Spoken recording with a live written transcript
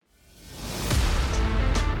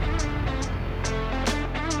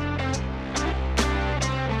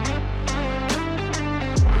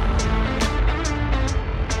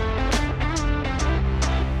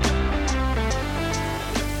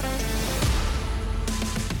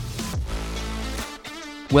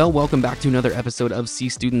Well, welcome back to another episode of C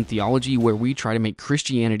Student Theology, where we try to make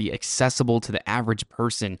Christianity accessible to the average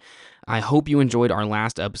person. I hope you enjoyed our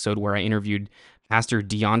last episode where I interviewed Pastor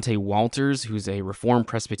Deontay Walters, who's a Reformed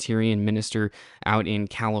Presbyterian minister out in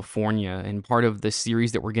California. And part of the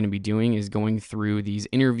series that we're going to be doing is going through these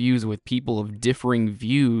interviews with people of differing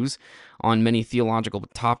views on many theological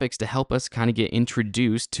topics to help us kind of get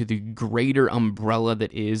introduced to the greater umbrella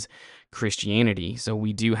that is Christianity. So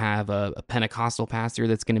we do have a Pentecostal pastor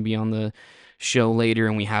that's going to be on the show later,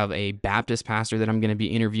 and we have a Baptist pastor that I'm going to be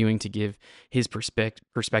interviewing to give his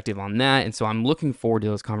perspective on that. And so I'm looking forward to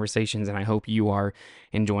those conversations, and I hope you are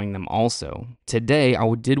enjoying them also. Today,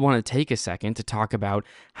 I did want to take a second to talk about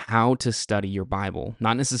how to study your Bible.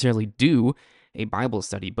 Not necessarily do a Bible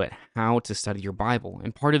study, but how to study your Bible.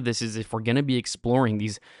 And part of this is if we're going to be exploring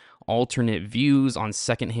these alternate views on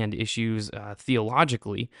secondhand issues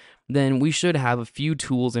theologically, then we should have a few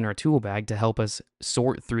tools in our tool bag to help us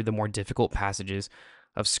sort through the more difficult passages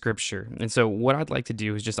of Scripture. And so what I'd like to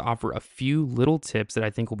do is just offer a few little tips that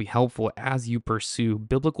I think will be helpful as you pursue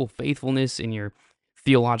biblical faithfulness in your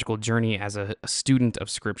theological journey as a student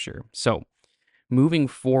of Scripture. So moving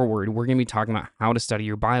forward, we're going to be talking about how to study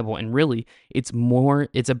your Bible, and really, it's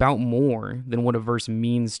about more than what a verse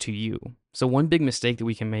means to you. So one big mistake that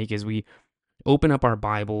we can make is we open up our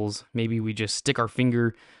Bibles, maybe we just stick our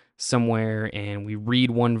finger somewhere and we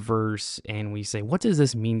read one verse and we say, what does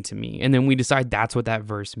this mean to me? And then we decide that's what that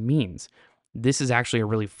verse means. This is actually a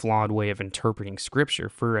really flawed way of interpreting Scripture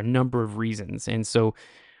for a number of reasons. And so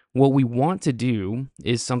what we want to do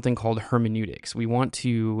is something called hermeneutics. We want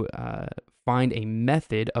to find a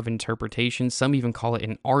method of interpretation. Some even call it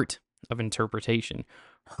an art of interpretation.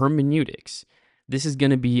 Hermeneutics. This is going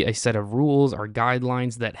to be a set of rules or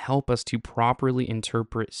guidelines that help us to properly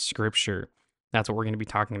interpret Scripture. That's what we're going to be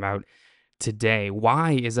talking about today.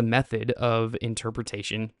 Why is a method of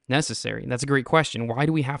interpretation necessary? That's a great question. Why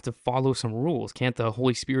do we have to follow some rules? Can't the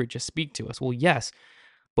Holy Spirit just speak to us? Well, yes,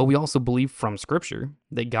 but we also believe from Scripture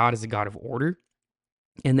that God is a God of order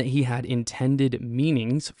and that he had intended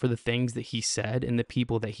meanings for the things that he said and the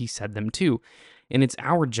people that he said them to. And it's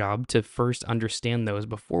our job to first understand those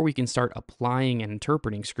before we can start applying and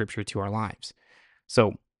interpreting Scripture to our lives.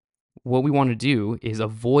 So what we want to do is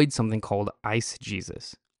avoid something called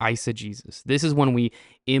eisegesis. Eisegesis. This is when we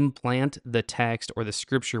implant the text or the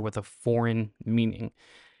Scripture with a foreign meaning.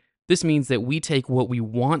 This means that we take what we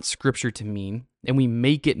want Scripture to mean and we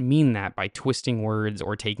make it mean that by twisting words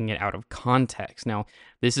or taking it out of context. Now,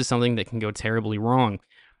 this is something that can go terribly wrong.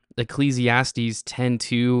 Ecclesiastes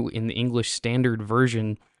 10:2 in the English Standard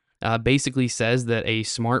Version basically says that a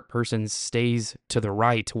smart person stays to the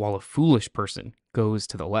right while a foolish person goes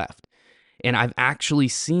to the left. And I've actually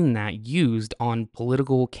seen that used on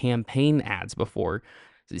political campaign ads before.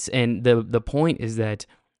 And the point is that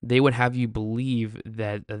they would have you believe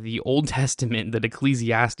that the Old Testament, that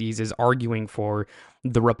Ecclesiastes is arguing for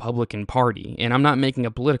the Republican Party. And I'm not making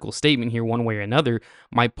a political statement here one way or another.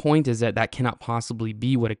 My point is that that cannot possibly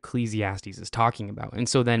be what Ecclesiastes is talking about. And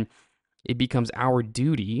so then it becomes our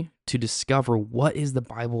duty to discover what is the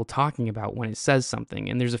Bible talking about when it says something.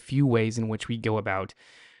 And there's a few ways in which we go about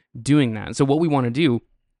doing that. And so what we want to do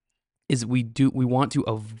is we want to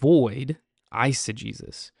avoid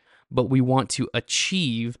eisegesis, but we want to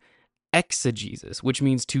achieve exegesis, which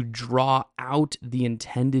means to draw out the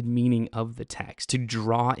intended meaning of the text, to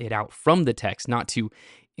draw it out from the text, not to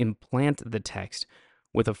implant the text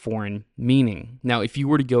with a foreign meaning. Now, if you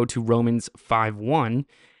were to go to Romans 5:1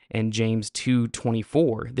 and James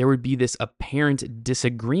 2:24, there would be this apparent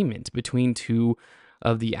disagreement between two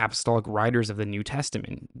of the apostolic writers of the New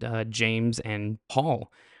Testament, James and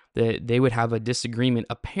Paul. That they would have a disagreement,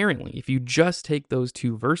 apparently, if you just take those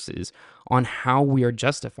two verses on how we are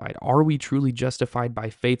justified. Are we truly justified by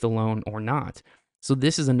faith alone or not? So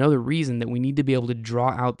this is another reason that we need to be able to draw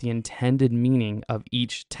out the intended meaning of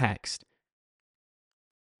each text.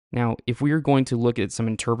 Now, if we are going to look at some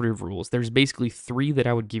interpretive rules, there's basically three that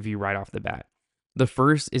I would give you right off the bat. The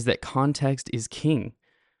first is that context is king.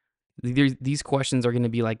 These questions are going to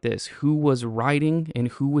be like this: who was writing and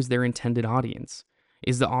who was their intended audience?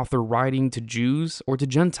 Is the author writing to Jews or to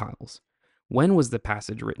Gentiles? When was the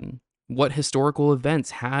passage written? What historical events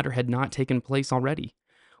had or had not taken place already?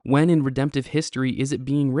 When in redemptive history is it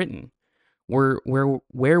being written? Where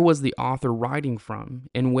was the author writing from,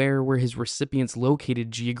 and where were his recipients located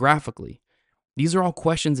geographically? These are all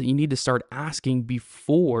questions that you need to start asking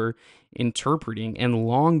before interpreting and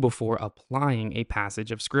long before applying a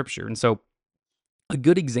passage of Scripture. And so a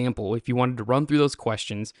good example, if you wanted to run through those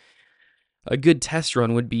questions, a good test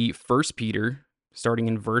run would be 1 Peter, starting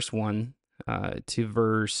in verse 1 to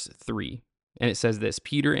verse 3. And it says this: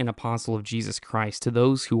 Peter, an apostle of Jesus Christ, to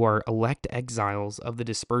those who are elect exiles of the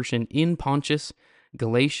dispersion in Pontus,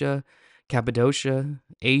 Galatia, Cappadocia,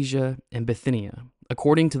 Asia, and Bithynia,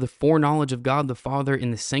 according to the foreknowledge of God the Father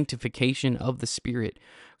in the sanctification of the Spirit,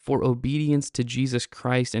 for obedience to Jesus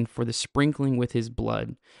Christ and for the sprinkling with his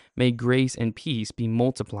blood, may grace and peace be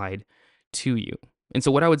multiplied to you. And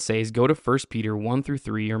so what I would say is go to 1 Peter 1 through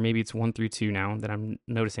 3, or maybe it's 1 through 2 now that I'm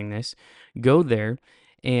noticing this. Go there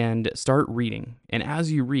and start reading. And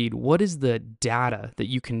as you read, what is the data that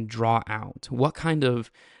you can draw out? What kind of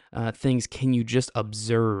things can you just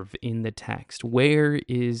observe in the text? Where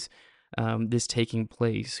is this taking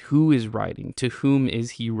place? Who is writing? To whom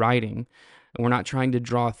is he writing? And we're not trying to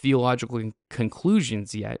draw theological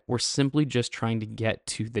conclusions yet. We're simply just trying to get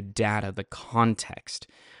to the data, the context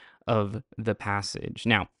of the passage.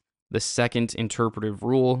 Now, the second interpretive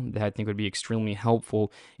rule that I think would be extremely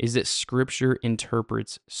helpful is that Scripture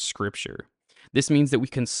interprets Scripture. This means that we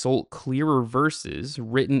consult clearer verses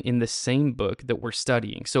written in the same book that we're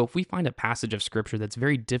studying. So if we find a passage of Scripture that's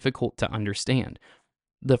very difficult to understand,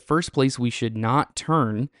 the first place we should not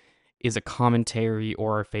turn is a commentary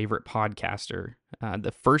or our favorite podcaster.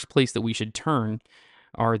 The first place that we should turn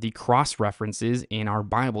are the cross references in our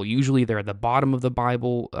Bible. Usually they're at the bottom of the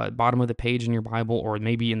Bible, bottom of the page in your Bible, or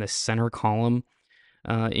maybe in the center column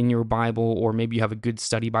in your Bible, or maybe you have a good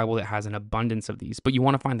study Bible that has an abundance of these. But you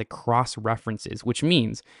want to find the cross references, which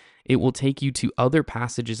means it will take you to other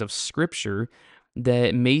passages of Scripture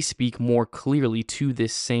that may speak more clearly to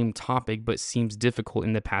this same topic, but seems difficult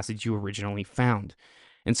in the passage you originally found.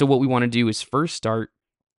 And so what we want to do is first start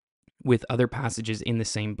with other passages in the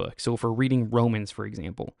same book. So if we're reading Romans, for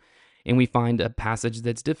example, and we find a passage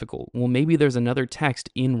that's difficult, well, maybe there's another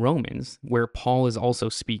text in Romans where Paul is also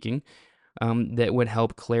speaking that would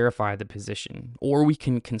help clarify the position. Or we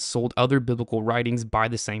can consult other biblical writings by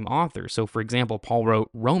the same author. So for example, Paul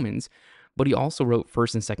wrote Romans, but he also wrote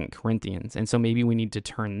 1st and 2nd Corinthians. And so maybe we need to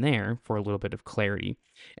turn there for a little bit of clarity.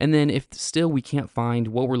 And then if still we can't find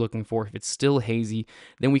what we're looking for, if it's still hazy,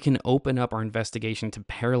 then we can open up our investigation to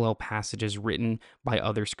parallel passages written by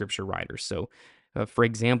other scripture writers. So for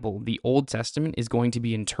example, the Old Testament is going to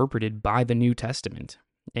be interpreted by the New Testament.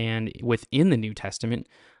 And within the New Testament,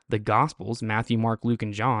 the Gospels, Matthew, Mark, Luke,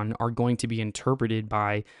 and John, are going to be interpreted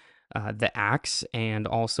by the Acts and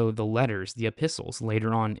also the letters, the epistles,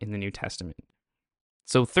 later on in the New Testament.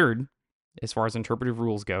 So third, as far as interpretive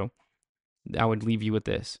rules go, I would leave you with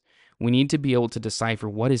this. We need to be able to decipher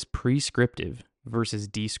what is prescriptive versus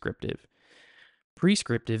descriptive.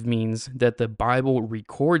 Prescriptive means that the Bible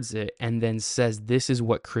records it and then says this is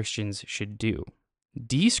what Christians should do.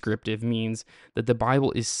 Descriptive means that the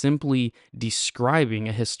Bible is simply describing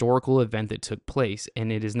a historical event that took place, and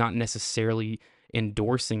it is not necessarily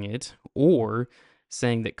endorsing it or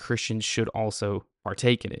saying that Christians should also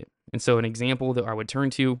partake in it. And so an example that I would turn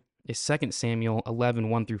to is 2 Samuel 11,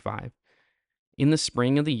 1 through 5. In the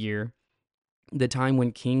spring of the year, the time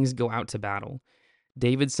when kings go out to battle,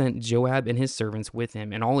 David sent Joab and his servants with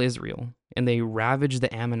him and all Israel, and they ravaged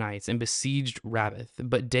the Ammonites and besieged Rabbah,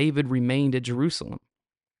 but David remained at Jerusalem.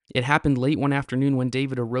 It happened late one afternoon when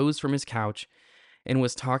David arose from his couch and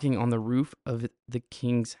was talking on the roof of the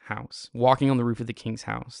king's house, walking on the roof of the king's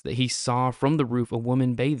house, that he saw from the roof a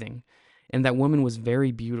woman bathing, and that woman was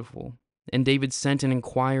very beautiful. And David sent and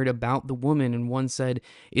inquired about the woman, and one said,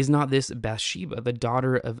 "Is not this Bathsheba, the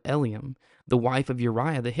daughter of Eliam, the wife of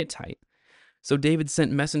Uriah the Hittite?" So David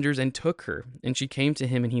sent messengers and took her, and she came to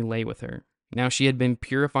him, and he lay with her. Now she had been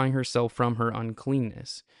purifying herself from her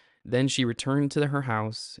uncleanness. Then she returned to her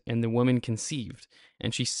house, and the woman conceived,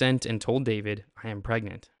 and she sent and told David, "I am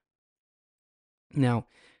pregnant." Now,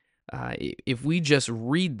 if we just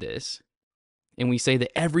read this, and we say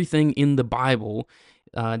that everything in the Bible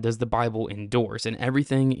does the Bible endorse, and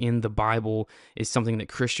everything in the Bible is something that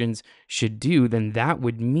Christians should do, then that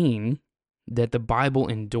would mean that the Bible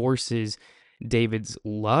endorses David's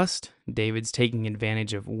lust, David's taking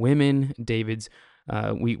advantage of women, David's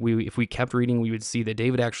if we kept reading, we would see that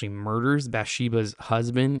David actually murders Bathsheba's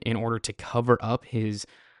husband in order to cover up his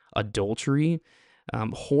adultery.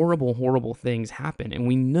 Horrible, horrible things happen. And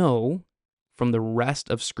we know from the rest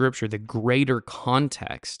of Scripture, the greater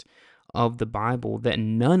context of the Bible, that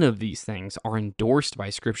none of these things are endorsed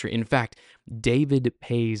by Scripture. In fact, David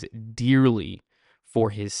pays dearly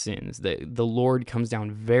for his sins. The Lord comes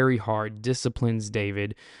down very hard, disciplines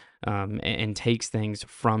David, and takes things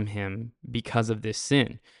from him because of this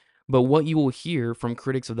sin. But what you will hear from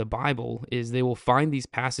critics of the Bible is they will find these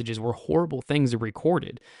passages where horrible things are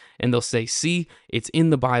recorded, and they'll say, "See, it's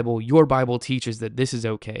in the Bible. Your Bible teaches that this is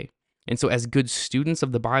okay." And so as good students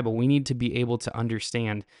of the Bible, we need to be able to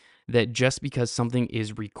understand that just because something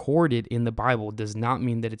is recorded in the Bible does not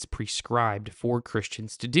mean that it's prescribed for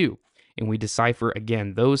Christians to do. And we decipher,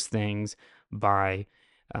 again, those things by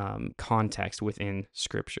context within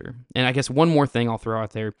Scripture. And I guess one more thing I'll throw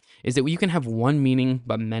out there is that you can have one meaning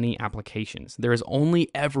but many applications. There is only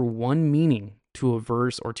ever one meaning to a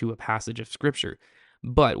verse or to a passage of Scripture.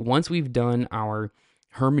 But once we've done our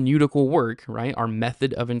hermeneutical work, right, our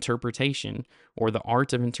method of interpretation or the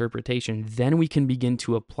art of interpretation, then we can begin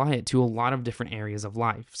to apply it to a lot of different areas of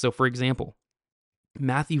life. So, for example,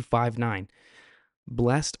 Matthew 5:9,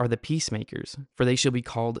 blessed are the peacemakers, for they shall be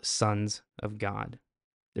called sons of God.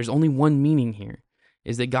 There's only one meaning here,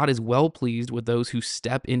 is that God is well pleased with those who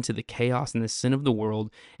step into the chaos and the sin of the world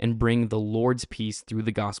and bring the Lord's peace through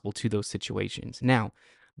the gospel to those situations. Now,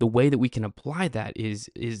 the way that we can apply that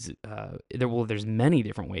there's many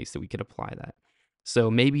different ways that we could apply that. So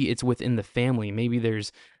maybe it's within the family. Maybe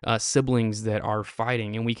there's siblings that are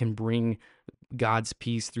fighting, and we can bring God's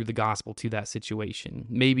peace through the gospel to that situation.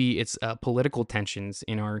 Maybe it's political tensions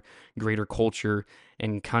in our greater culture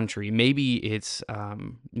and country. Maybe it's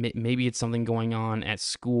something going on at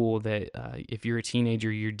school that if you're a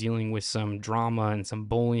teenager, you're dealing with some drama and some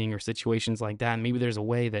bullying or situations like that. And maybe there's a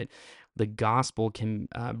way that the gospel can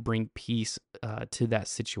bring peace to that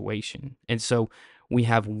situation. And so we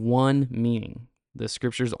have one meaning. The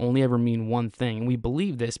scriptures only ever mean one thing. And we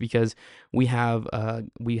believe this because we have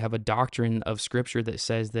a doctrine of scripture that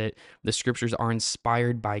says that the scriptures are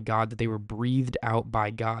inspired by God, that they were breathed out by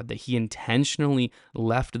God, that he intentionally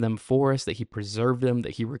left them for us, that he preserved them,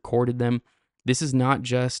 that he recorded them. This is not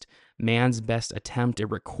just man's best attempt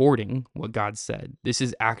at recording what God said. This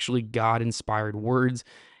is actually God-inspired words,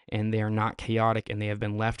 and they are not chaotic, and they have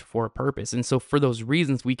been left for a purpose. And so for those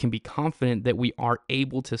reasons, we can be confident that we are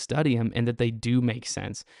able to study them and that they do make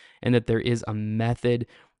sense, and that there is a method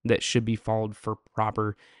that should be followed for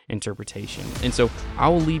proper interpretation. And so I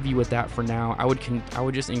will leave you with that for now. I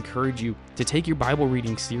would just encourage you to take your Bible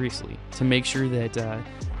reading seriously, to make sure that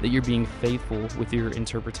that you're being faithful with your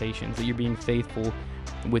interpretations, that you're being faithful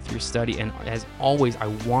with your study. And as always, I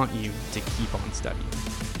want you to keep on studying.